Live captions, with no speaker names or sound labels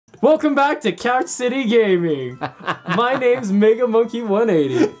Welcome back to Couch City Gaming. My name's Mega Monkey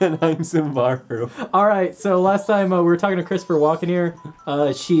 180. And I'm Simbaru. Alright, so last time we were talking to Christopher Walken here.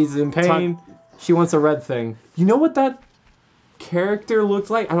 She's in pain. She wants a red thing. You know what that character looks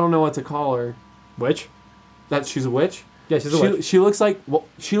like? I don't know what to call her. Witch? That she's a witch? Yeah, she's a witch. She looks like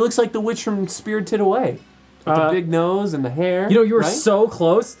the witch from Spirited Away. With the big nose and the hair. You know, you were so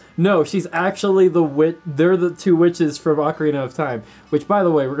close. No, she's actually the witch. They're the two witches from Ocarina of Time, which, by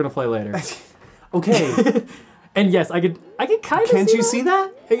the way, we're gonna play later. Okay. And yes, I could kind of. Can't you see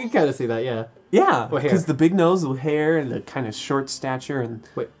that? I can kind of see that. Yeah. Yeah. Because the big nose, the hair, and the kind of short stature and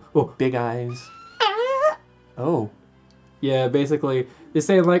big eyes. Oh. Yeah, basically, they're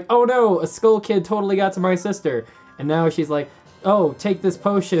saying like, "Oh no, a skull kid totally got to my sister," and now she's like, "Oh, take this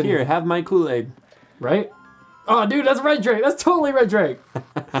potion. Here, have my Kool-Aid." Right? Oh, dude, that's Red Drake. That's totally Red Drake.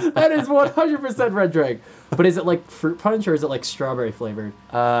 That is 100% Red Drake. But is it like fruit punch or is it like strawberry flavored?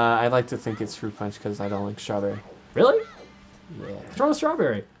 I like to think it's fruit punch because I don't like strawberry. Really? Yeah. What's wrong with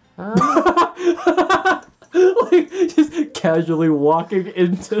strawberry? Like, just casually walking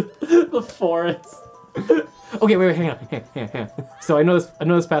into the forest. Okay, wait, hang on. So I know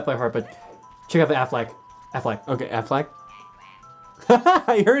this path by heart, but check out the Aflac. Aflac. Okay, Aflac.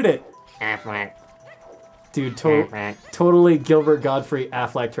 I heard it. Aflac. Dude, totally Gilbert Godfrey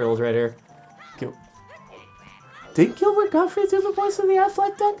Aflac turtles right here. Did Gilbert Godfrey do the voice of the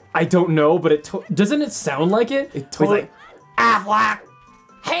Aflac duck? I don't know, but doesn't it sound like it? It totally. Like, Aflac!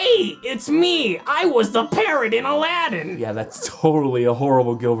 Hey, it's me! I was the parrot in Aladdin! Yeah, that's totally a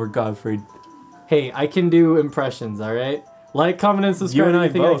horrible Gilbert Godfrey. hey, I can do impressions, alright? Like, comment, and subscribe, and I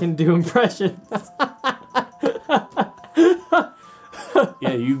think I can do impressions.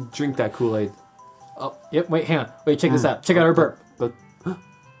 Yeah, you drink that Kool-Aid. Oh, yep, wait, hang on. Wait, check this out. Check out her burp.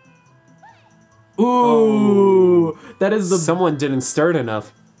 Ooh, that is the... Someone didn't stir it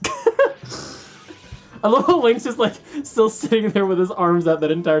enough. I love how Link's just, like, still sitting there with his arms out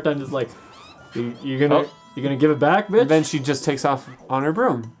that entire time, just like, you gonna give it back, bitch? And then she just takes off on her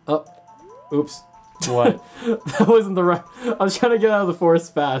broom. Oh, oops. What? That wasn't the right... I was trying to get out of the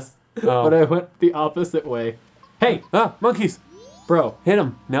forest fast, but I went the opposite way. Hey! Ah, monkeys! Bro. Hit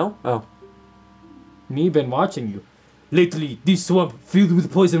him. No? Oh. Me been watching you. Lately, this swamp filled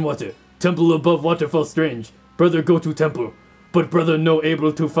with poison water. Temple above waterfall strange. Brother go to temple. But brother no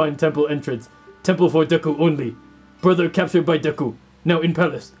able to find temple entrance. Temple for Deku only. Brother captured by Deku. Now in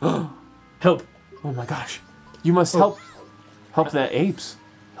palace. Help. Oh my gosh. You must help the apes.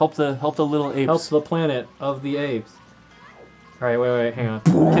 Help the little apes. Help the planet of the apes. Alright, wait, hang on.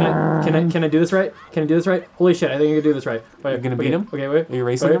 Can I do this right? Can I do this right? Holy shit, I think I can do this right. Wait, You're gonna beat him? Okay, wait. Are you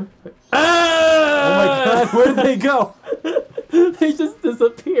racing him? Wait. Ah! Oh my god, where did they go? They just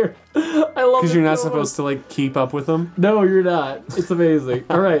disappear. I love it. Because you're not so supposed to, like, keep up with them? No, you're not. It's amazing.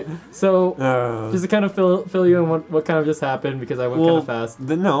 Alright, so, just to kind of fill you in what kind of just happened, because I went kind of fast.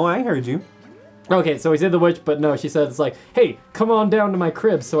 No, I heard you. Okay, so we said the witch, but no, she said it's like, hey, come on down to my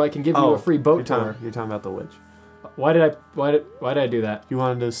crib so I can give you a free boat tour. You're talking about the witch. Why did I do that? You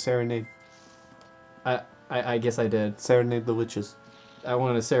wanted to serenade. I guess I did. Serenade the witches. I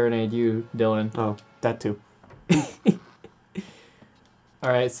wanted to serenade you, Dylan. Oh, that too.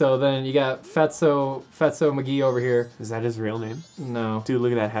 Alright, so then you got Fatso McGee over here. Is that his real name? No. Dude,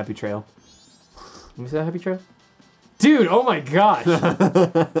 look at that happy trail. Let me see that happy trail. Dude, oh my gosh.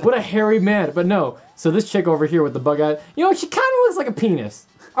 What a hairy man. But no, so this chick over here with the bug eye, you know, she kind of looks like a penis.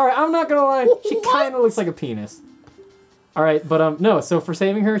 Alright, I'm not gonna lie, she kind of looks like a penis. Alright, but no, so for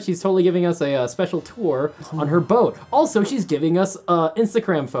saving her, she's totally giving us a special tour on her boat. Also, she's giving us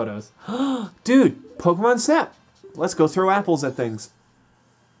Instagram photos. Dude, Pokemon Snap. Let's go throw apples at things.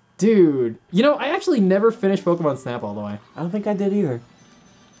 Dude, you know, I actually never finished Pokemon Snap all the way. I don't think I did either.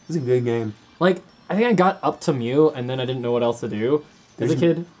 It's a good game. Like, I think I got up to Mew, and then I didn't know what else to do as a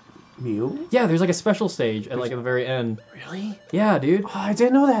kid. Mew? Yeah, there's like a special stage at like at the very end. Really? Yeah, dude. Oh, I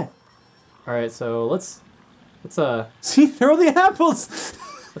didn't know that. Alright, so let's see, throw the apples!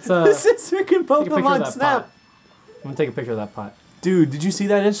 This is freaking Pokemon Snap! Pot. I'm gonna take a picture of that pot. Dude, did you see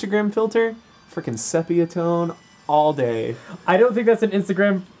that Instagram filter? Freaking sepia tone all day. I don't think that's an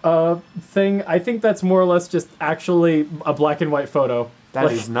Instagram thing. I think that's more or less just actually a black and white photo.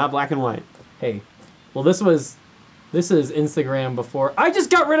 That is not black and white. Hey, well this is Instagram before. I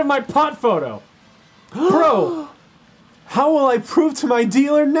just got rid of my pot photo! Bro! How will I prove to my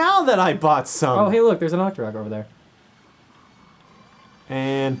dealer now that I bought some? Oh, hey look, there's an Octorok over there.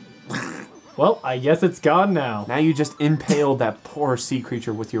 And... well, I guess it's gone now. Now you just impaled that poor sea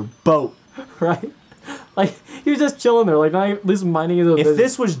creature with your boat. Right? Like, he was just chilling there, like, not at least minding his own business. If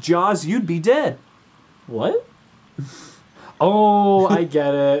this was Jaws, you'd be dead. What? Oh, I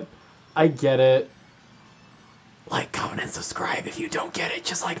get it. I get it. Like, comment, and subscribe if you don't get it,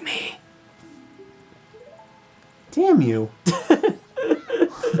 just like me. Damn you.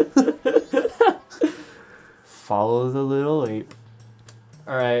 Follow the little ape.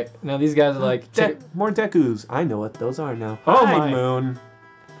 Alright, now these guys are like... More Dekus. I know what those are now. Oh Hi, my. Moon.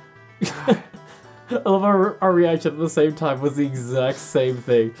 I love our reaction at the same time was the exact same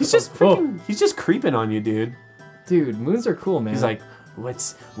thing. He's just freaking, he's just creeping on you, dude. Dude, moons are cool, man. He's like,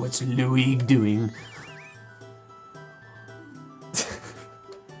 what's Louis doing?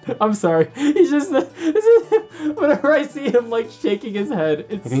 I'm sorry. He's just... whenever I see him, like, shaking his head,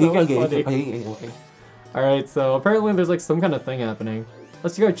 it's so funny. Alright, so apparently there's, like, some kind of thing happening.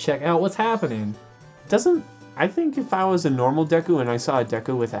 Let's go check out what's happening. I think if I was a normal Deku and I saw a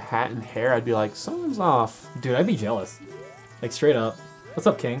Deku with a hat and hair, I'd be like, something's off. Dude, I'd be jealous. Like, straight up. What's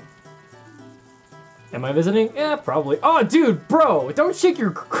up, King? Am I visiting? Yeah, probably. Oh, dude, bro! Don't shake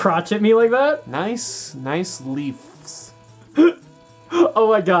your crotch at me like that! Nice leaves. Oh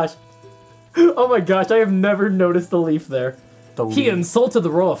my gosh. Oh my gosh, I have never noticed the leaf there. He insulted the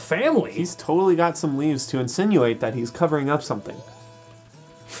royal family! He's totally got some leaves to insinuate that he's covering up something.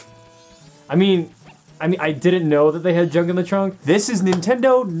 I mean, I didn't know that they had junk in the trunk. This is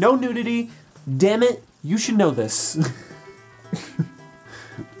Nintendo, no nudity. Damn it, you should know this.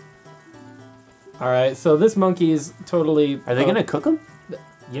 Alright, so this monkey is totally... Are they gonna cook him?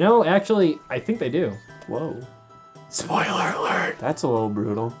 You know, actually, I think they do. Whoa. Spoiler alert. That's a little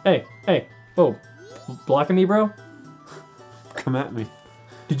brutal. Hey, whoa. Blocking me, bro? Come at me.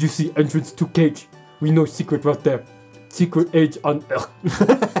 Did you see entrance to cage? We know secret right there. Secret age on...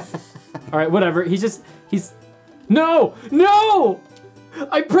 Alright, whatever. He's... No! No!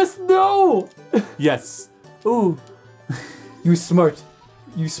 I pressed no! Yes. Ooh. You smart.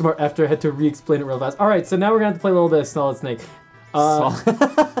 You smart after I had to re-explain it real fast. Alright, so now we're gonna have to play a little bit of Snolid Snake.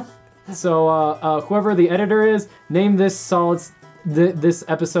 So, whoever the editor is, name this this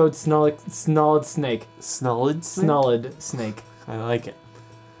episode Snolid Snake. Snolid Snake? Snolid Snake. I like it.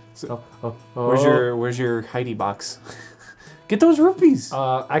 So, Oh. where's your Heidi box? Get those rupees.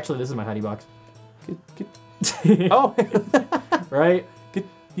 Actually, this is my Heidi box. Get. Oh. Right?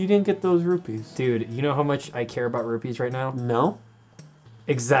 You didn't get those rupees. Dude, you know how much I care about rupees right now? No.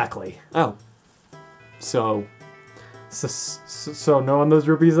 Exactly. Oh. So no on those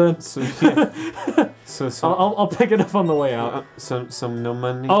rupees then? So yeah. so I'll pick it up on the way out. Some no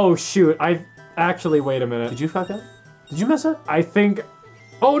money. Oh shoot! Actually, wait a minute. Did you fuck up? Did you mess up? I think.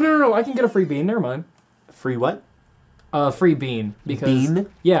 Oh no! I can get a free bean. Never mind. Free what? Free bean because bean?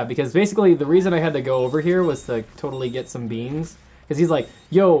 Yeah, because basically the reason I had to go over here was to totally get some beans. Because he's like,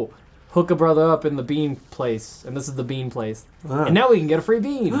 yo, hook a brother up in the bean place, and this is the bean place, and now we can get a free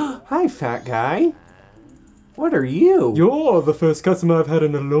bean. Hi, fat guy. What are you? You're the first customer I've had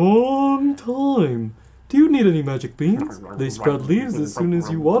in a long time. Do you need any magic beans? They sprout leaves as soon as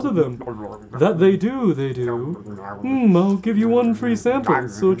you water them. That they do, they do. I'll give you one free sample,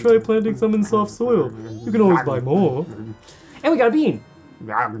 so try planting some in soft soil. You can always buy more. And we got a bean!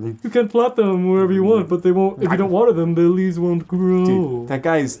 You can plant them wherever you want, but they won't. If you don't water them, the leaves won't grow. Dude, that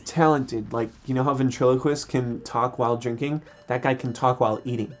guy's talented. Like, you know how ventriloquists can talk while drinking? That guy can talk while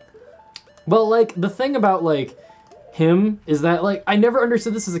eating. Well, like, the thing about, like, him is that, like, I never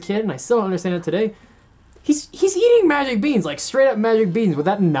understood this as a kid, and I still don't understand it today. He's eating magic beans, like, straight up magic beans. Would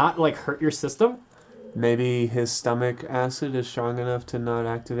that not, like, hurt your system? Maybe his stomach acid is strong enough to not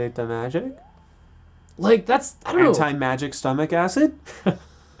activate the magic? Like, that's, I don't know. Anti-magic stomach acid?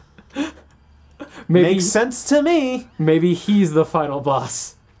 Maybe, makes sense to me. Maybe he's the final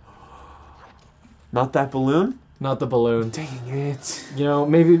boss. Not that balloon? Not the balloon. Dang it. You know,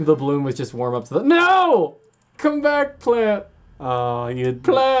 maybe the balloon was just warm up to the... No! Come back, plant! Oh,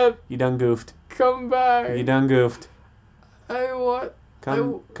 Plant! You done goofed. Come back! You done goofed. I want...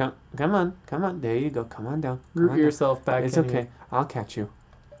 Come on. There you go. Come on down. Root yourself back It's in okay. here. I'll catch you.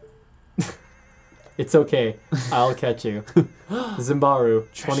 It's okay. I'll catch you. Zimbaru,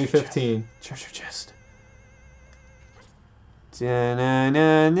 2015. Treasure chest.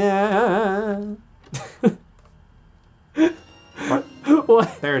 Da-na-na-na.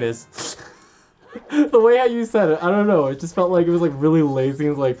 What? There it is. The way how you said it, I don't know. It just felt like it was like really lazy. It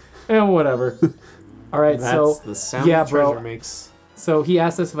was like, whatever. All right, That's the sound yeah, treasure bro. makes. So he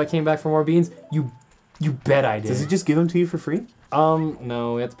asked us if I came back for more beans. You bet I did. Does he just give them to you for free?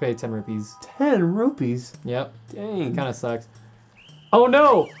 No, we have to pay 10 rupees. 10 rupees? Yep. Dang. Kind of sucks. Oh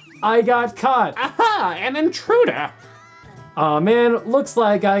no! I got caught! Aha! An intruder! Aw man, looks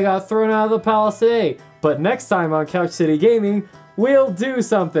like I got thrown out of the palace today. But next time on Couch City Gaming, we'll do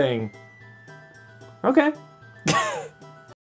something. Okay.